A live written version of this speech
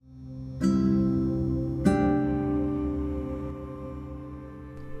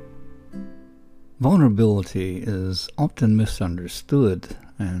Vulnerability is often misunderstood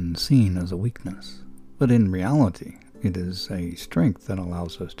and seen as a weakness, but in reality, it is a strength that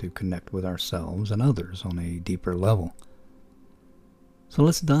allows us to connect with ourselves and others on a deeper level. So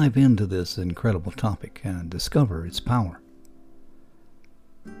let's dive into this incredible topic and discover its power.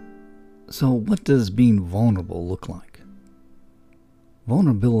 So, what does being vulnerable look like?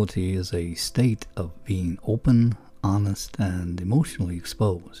 Vulnerability is a state of being open, honest, and emotionally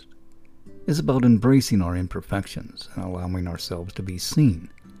exposed. It's about embracing our imperfections and allowing ourselves to be seen,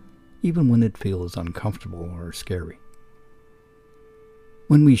 even when it feels uncomfortable or scary.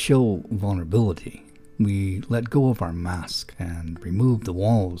 When we show vulnerability, we let go of our mask and remove the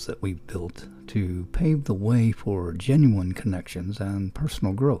walls that we've built to pave the way for genuine connections and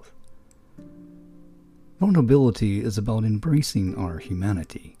personal growth. Vulnerability is about embracing our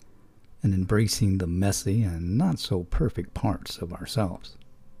humanity and embracing the messy and not so perfect parts of ourselves.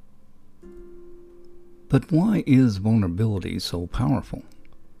 But why is vulnerability so powerful?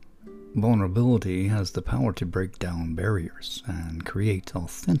 Vulnerability has the power to break down barriers and create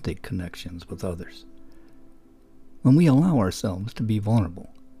authentic connections with others. When we allow ourselves to be vulnerable,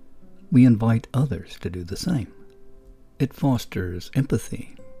 we invite others to do the same. It fosters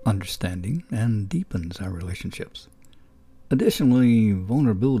empathy, understanding, and deepens our relationships. Additionally,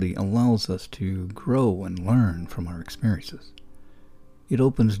 vulnerability allows us to grow and learn from our experiences. It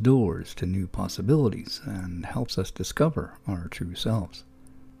opens doors to new possibilities and helps us discover our true selves.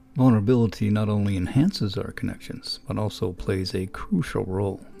 Vulnerability not only enhances our connections, but also plays a crucial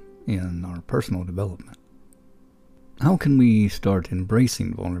role in our personal development. How can we start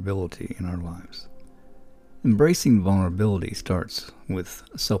embracing vulnerability in our lives? Embracing vulnerability starts with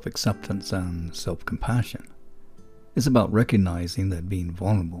self-acceptance and self-compassion. It's about recognizing that being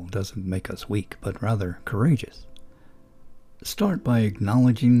vulnerable doesn't make us weak, but rather courageous. Start by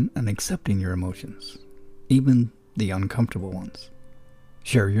acknowledging and accepting your emotions, even the uncomfortable ones.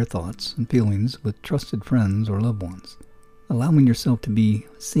 Share your thoughts and feelings with trusted friends or loved ones, allowing yourself to be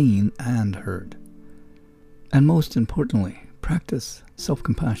seen and heard. And most importantly, practice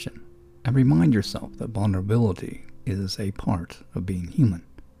self-compassion and remind yourself that vulnerability is a part of being human.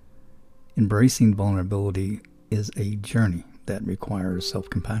 Embracing vulnerability is a journey that requires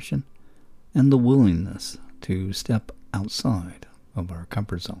self-compassion and the willingness to step outside of our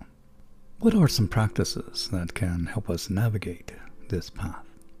comfort zone. What are some practices that can help us navigate this path?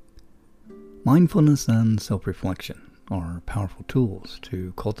 Mindfulness and self-reflection are powerful tools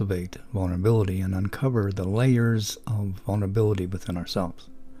to cultivate vulnerability and uncover the layers of vulnerability within ourselves.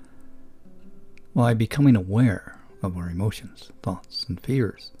 By becoming aware of our emotions, thoughts, and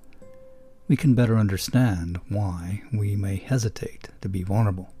fears, we can better understand why we may hesitate to be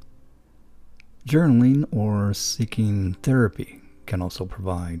vulnerable. Journaling or seeking therapy can also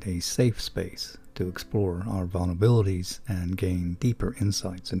provide a safe space to explore our vulnerabilities and gain deeper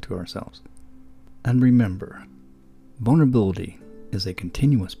insights into ourselves. And remember, vulnerability is a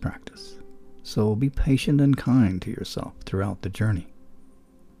continuous practice, so be patient and kind to yourself throughout the journey.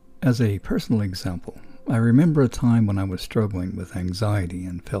 As a personal example, I remember a time when I was struggling with anxiety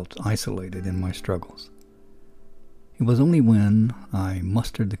and felt isolated in my struggles. It was only when I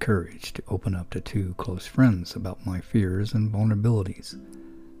mustered the courage to open up to two close friends about my fears and vulnerabilities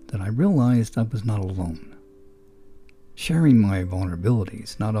that I realized I was not alone. Sharing my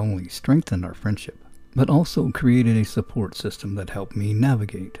vulnerabilities not only strengthened our friendship, but also created a support system that helped me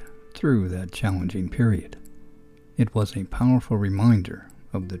navigate through that challenging period. It was a powerful reminder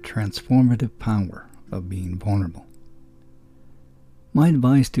of the transformative power of being vulnerable. My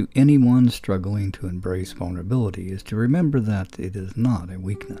advice to anyone struggling to embrace vulnerability is to remember that it is not a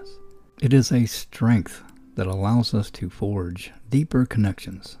weakness. It is a strength that allows us to forge deeper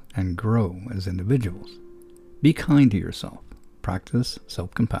connections and grow as individuals. Be kind to yourself, practice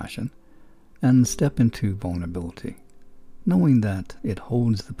self-compassion, and step into vulnerability, knowing that it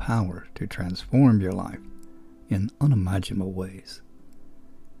holds the power to transform your life in unimaginable ways.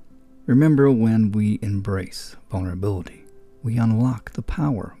 Remember, when we embrace vulnerability, we unlock the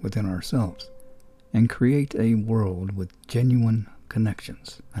power within ourselves and create a world with genuine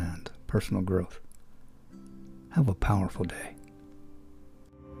connections and personal growth. Have a powerful day.